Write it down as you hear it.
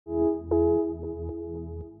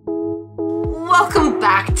Welcome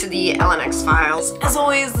back to the LNX Files. As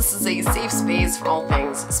always, this is a safe space for all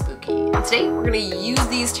things spooky. And today we're going to use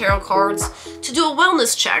these tarot cards to do a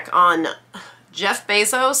wellness check on Jeff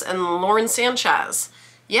Bezos and Lauren Sanchez.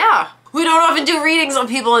 Yeah, we don't often do readings on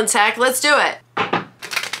people in tech. Let's do it.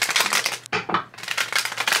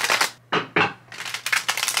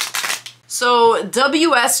 So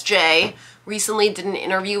WSJ recently did an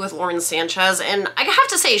interview with Lauren Sanchez, and I have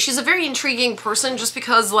to say she's a very intriguing person just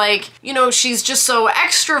because, like, you know, she's just so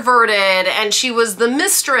extroverted and she was the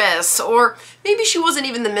mistress, or maybe she wasn't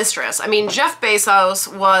even the mistress. I mean, Jeff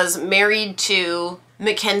Bezos was married to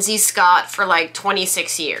Mackenzie Scott for like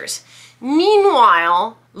 26 years.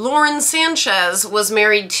 Meanwhile, Lauren Sanchez was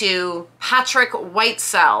married to Patrick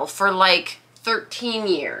Whitesell for like 13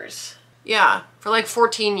 years. Yeah, for like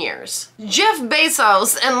 14 years. Jeff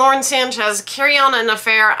Bezos and Lauren Sanchez carry on an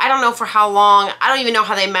affair. I don't know for how long. I don't even know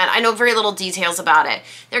how they met. I know very little details about it.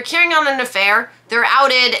 They're carrying on an affair. They're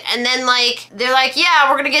outed, and then they're like,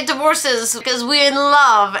 yeah, we're gonna get divorces because we're in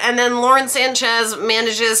love. And then Lauren Sanchez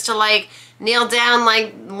manages to like nail down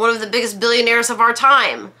like one of the biggest billionaires of our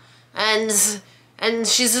time. And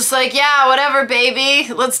she's just like, yeah, whatever,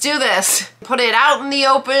 baby, let's do this. Put it out in the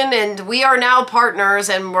open, and we are now partners,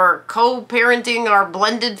 and we're co-parenting our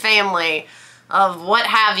blended family of what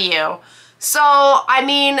have you. So, I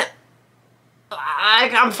mean,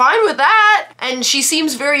 I'm fine with that. And she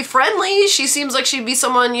seems very friendly. She seems like she'd be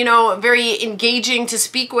someone, you know, very engaging to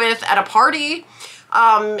speak with at a party.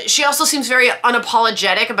 She also seems very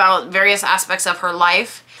unapologetic about various aspects of her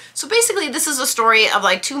life. So basically, this is a story of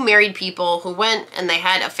like two married people who went and they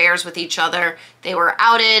had affairs with each other. They were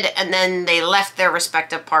outed, and then they left their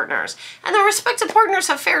respective partners. And their respective partners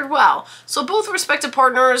have fared well. So both respective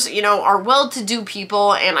partners, you know, are well-to-do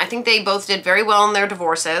people, and I think they both did very well in their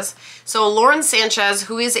divorces. So Lauren Sanchez,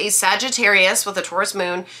 who is a Sagittarius with a Taurus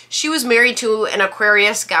moon, she was married to an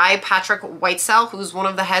Aquarius guy, Patrick Whitesell, who's one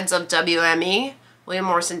of the heads of WME, William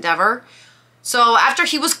Morris Endeavor. So after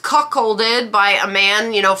he was cuckolded by a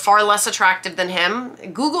man, you know, far less attractive than him,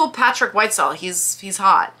 Google Patrick Whitesell, he's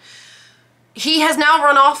hot. He has now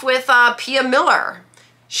run off with Pia Miller.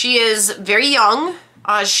 She is very young.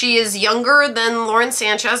 She is younger than Lauren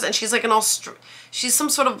Sanchez, and she's like she's some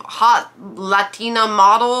sort of hot Latina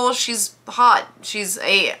model. She's hot. She's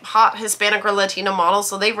a hot Hispanic or Latina model,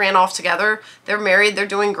 so they ran off together. They're married. They're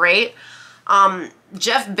doing great.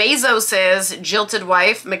 Jeff Bezos' jilted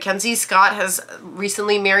wife, Mackenzie Scott, has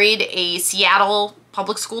recently married a Seattle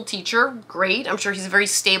public school teacher. Great. I'm sure he's a very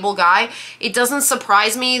stable guy. It doesn't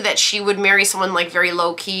surprise me that she would marry someone like very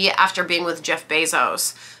low-key after being with Jeff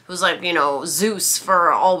Bezos, who's like, you know, Zeus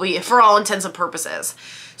for all intents and purposes.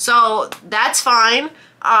 So that's fine.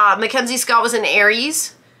 Mackenzie Scott was an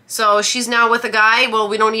Aries. So she's now with a guy, well,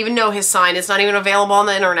 we don't even know his sign. It's not even available on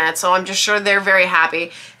the internet, so I'm just sure they're very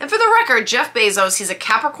happy. And for the record, Jeff Bezos, he's a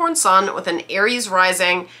Capricorn sun with an Aries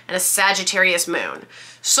rising and a Sagittarius moon.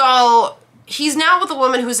 So he's now with a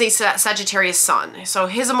woman who's a Sagittarius sun. So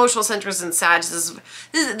his emotional center is in Sag.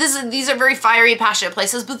 These are very fiery, passionate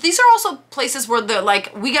places, but these are also places where they're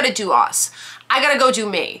like, we gotta do us. I gotta go do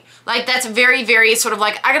me. Like, that's very, very sort of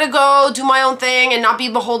like, I gotta go do my own thing and not be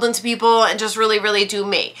beholden to people and just really, really do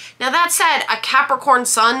me. Now, that said, a Capricorn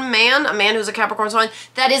sun man, a man who's a Capricorn sun,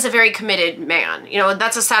 that is a very committed man. You know,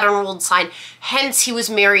 that's a Saturn-ruled sign. Hence, he was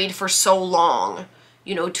married for so long,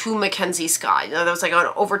 you know, to Mackenzie Scott. You know, that was like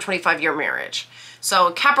an over 25-year marriage.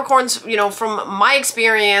 So Capricorns, you know, from my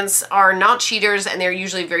experience, are not cheaters, and they're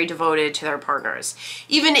usually very devoted to their partners,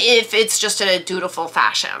 even if it's just in a dutiful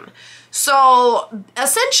fashion. So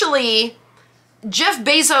essentially, Jeff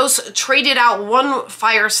Bezos traded out one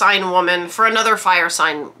fire sign woman for another fire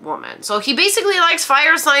sign woman. So he basically likes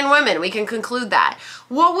fire sign women. We can conclude that.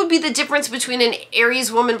 What would be the difference between an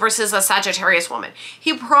Aries woman versus a Sagittarius woman?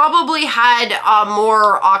 He probably had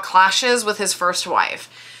more clashes with his first wife,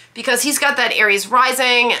 because he's got that Aries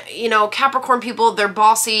rising. You know, Capricorn people, they're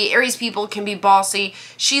bossy. Aries people can be bossy.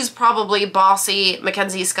 She's probably bossy,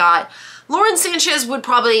 Mackenzie Scott. Lauren Sanchez would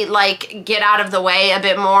probably, like, get out of the way a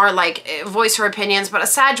bit more, like, voice her opinions, but a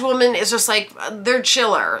Sag woman is just, like, they're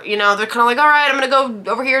chiller, you know? They're kind of like, all right, I'm gonna go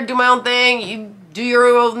over here, do my own thing, you do your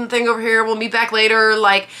own thing over here, we'll meet back later.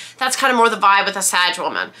 Like, that's kind of more the vibe with a Sag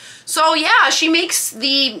woman. So, yeah, she makes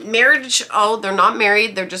the marriage, oh, they're not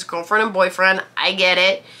married, they're just girlfriend and boyfriend, I get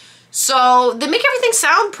it. So, they make everything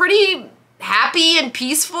sound pretty happy and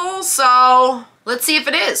peaceful, so let's see if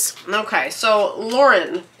it is. Okay, so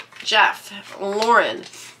Lauren, Jeff,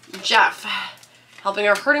 helping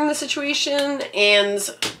or hurting the situation, and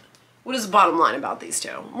what is the bottom line about these two?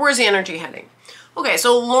 Where's the energy heading? Okay,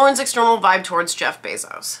 so Lauren's external vibe towards Jeff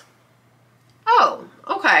Bezos. Oh,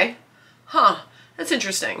 okay. Huh, that's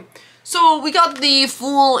interesting. So we got the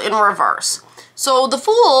Fool in reverse. So the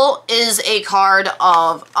Fool is a card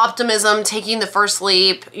of optimism, taking the first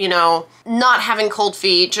leap, you know, not having cold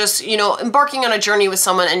feet, just, you know, embarking on a journey with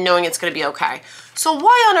someone and knowing it's going to be okay. So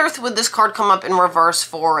why on earth would this card come up in reverse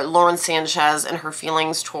for Lauren Sanchez and her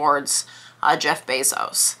feelings towards Jeff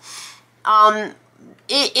Bezos?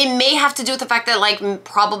 It may have to do with the fact that, like,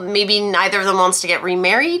 probably maybe neither of them wants to get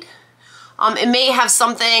remarried. It may have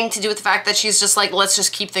something to do with the fact that she's just like, let's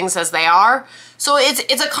just keep things as they are. So it's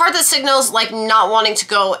a card that signals like not wanting to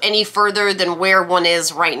go any further than where one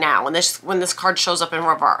is right now when this card shows up in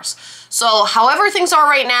reverse. So however things are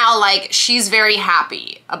right now, like, she's very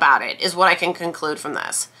happy about it is what I can conclude from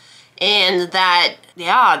this. And that,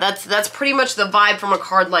 yeah, that's pretty much the vibe from a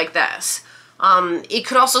card like this. It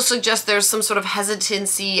could also suggest there's some sort of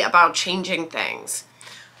hesitancy about changing things.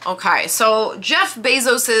 Okay, so Jeff's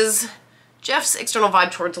external vibe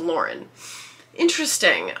towards Lauren.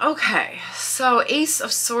 Interesting. Okay, so Ace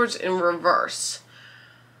of Swords in reverse.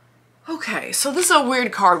 Okay, so this is a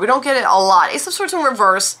weird card. We don't get it a lot. Ace of Swords in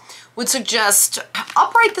reverse would suggest,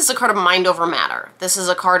 upright, this is a card of mind over matter. This is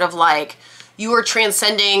a card of, like, you are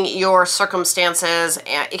transcending your circumstances.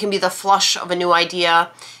 It can be the flush of a new idea.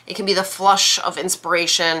 It can be the flush of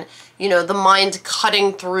inspiration. You know, the mind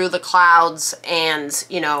cutting through the clouds and,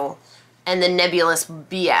 you know, and the nebulous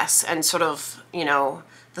BS and sort of, you know,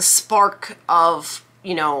 the spark of,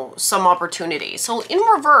 you know, some opportunity. So in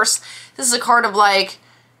reverse, this is a card of, like,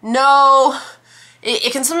 no,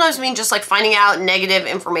 it can sometimes mean just, like, finding out negative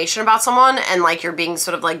information about someone and, like, you're being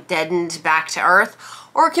sort of, like, deadened back to earth.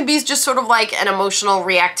 Or it can be just sort of like an emotional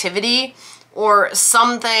reactivity or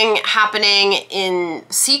something happening in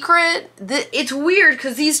secret. It's weird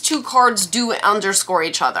because these two cards do underscore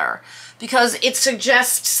each other because it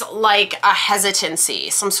suggests like a hesitancy,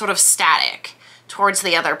 some sort of static towards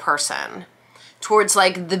the other person, towards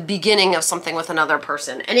like the beginning of something with another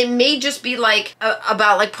person. And it may just be like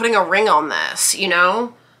about like putting a ring on this, you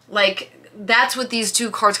know? Like that's what these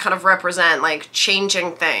two cards kind of represent, like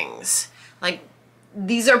changing things. Like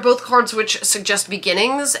these are both cards which suggest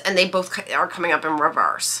beginnings and they both are coming up in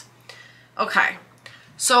reverse. Okay,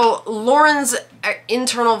 so Lauren's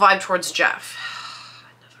internal vibe towards Jeff.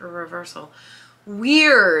 Another reversal.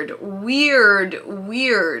 Weird, weird,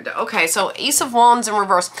 weird. Okay, so Ace of Wands in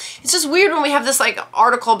reverse. It's just weird when we have this like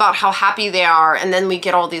article about how happy they are and then we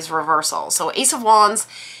get all these reversals. So Ace of Wands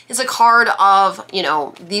is a card of, you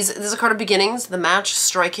know, this is a card of beginnings, the match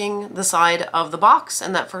striking the side of the box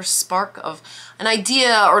and that first spark of an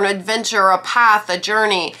idea or an adventure, a path, a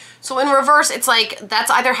journey. So in reverse, it's like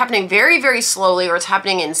that's either happening very, very slowly or it's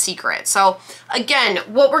happening in secret. So again,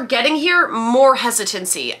 what we're getting here, more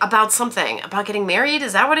hesitancy about something, about getting married.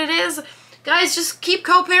 Is that what it is? Guys, just keep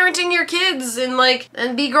co-parenting your kids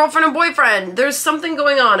and be girlfriend and boyfriend. There's something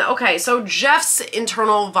going on. Okay, so Jeff's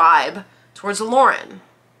internal vibe towards Lauren.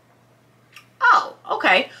 Oh,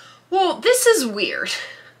 okay. Well, this is weird.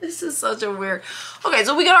 This is such a weird... Okay,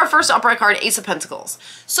 so we got our first upright card, Ace of Pentacles.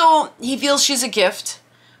 So he feels she's a gift.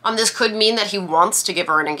 This could mean that he wants to give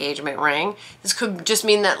her an engagement ring. This could just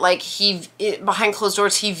mean that, like, behind closed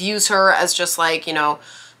doors, he views her as just, like, you know,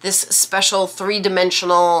 this special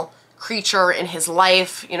three-dimensional creature in his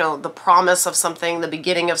life, you know, the promise of something, the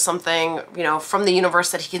beginning of something, you know, from the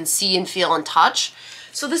universe that he can see and feel and touch.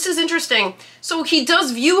 So this is interesting. So he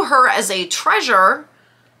does view her as a treasure,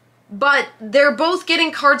 but they're both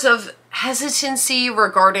getting cards of hesitancy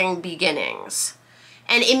regarding beginnings.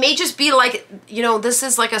 And it may just be like, you know, this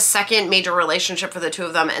is like a second major relationship for the two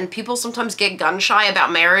of them. And people sometimes get gun shy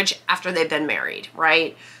about marriage after they've been married,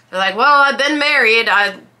 right? They're like, well, I've been married.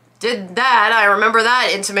 I did that. I remember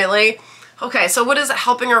that intimately. Okay, so what is it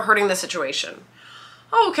helping or hurting the situation?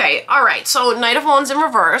 Okay, all right, so Knight of Wands in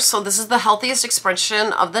reverse. So this is the healthiest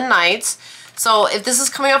expression of the Knights. So if this is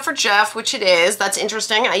coming up for Jeff, which it is, that's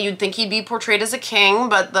interesting. You'd think he'd be portrayed as a king,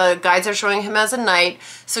 but the guides are showing him as a knight,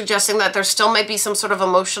 suggesting that there still might be some sort of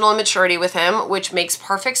emotional immaturity with him, which makes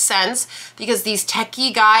perfect sense because these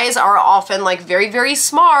techie guys are often like very, very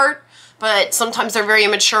smart, but sometimes they're very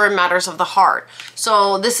immature in matters of the heart.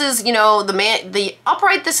 So this is, you know, the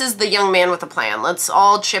upright, this is the young man with a plan. Let's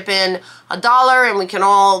all chip in $1 and we can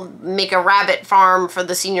all make a rabbit farm for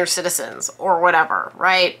the senior citizens or whatever,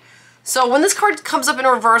 right? So when this card comes up in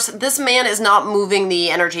reverse, this man is not moving the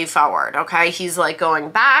energy forward, okay? He's like going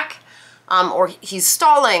back, or he's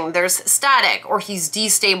stalling, there's static, or he's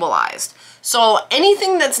destabilized. So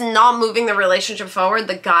anything that's not moving the relationship forward,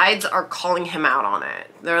 the guides are calling him out on it.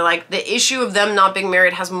 They're like, the issue of them not being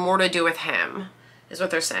married has more to do with him, is what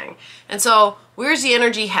they're saying. And so where's the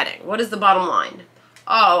energy heading? What is the bottom line?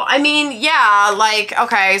 Oh, I mean, yeah, like,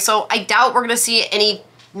 okay, so I doubt we're gonna see any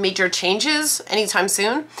major changes anytime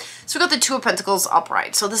soon. So we got the Two of Pentacles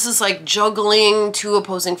upright. So this is like juggling two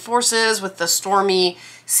opposing forces with the stormy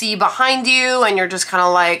sea behind you, and you're just kind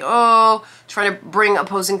of like, oh, trying to bring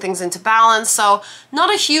opposing things into balance. So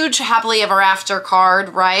not a huge happily ever after card,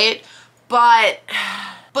 right? But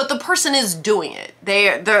the person is doing it.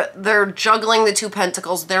 They're juggling the Two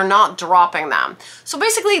Pentacles. They're not dropping them. So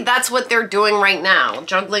basically that's what they're doing right now.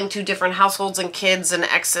 Juggling two different households and kids and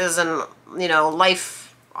exes and, you know, life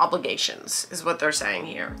obligations is what they're saying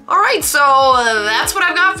here. All right, so that's what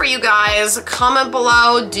I've got for you guys. Comment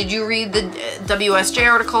below, did you read the WSJ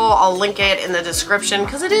article? I'll link it in the description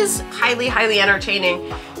because it is highly, highly entertaining.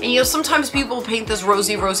 And you know, sometimes people paint this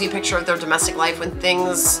rosy, rosy picture of their domestic life when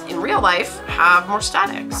things in real life have more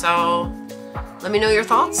static. So let me know your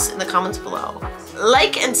thoughts in the comments below.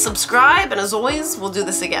 Like and subscribe, and as always, we'll do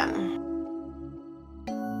this again.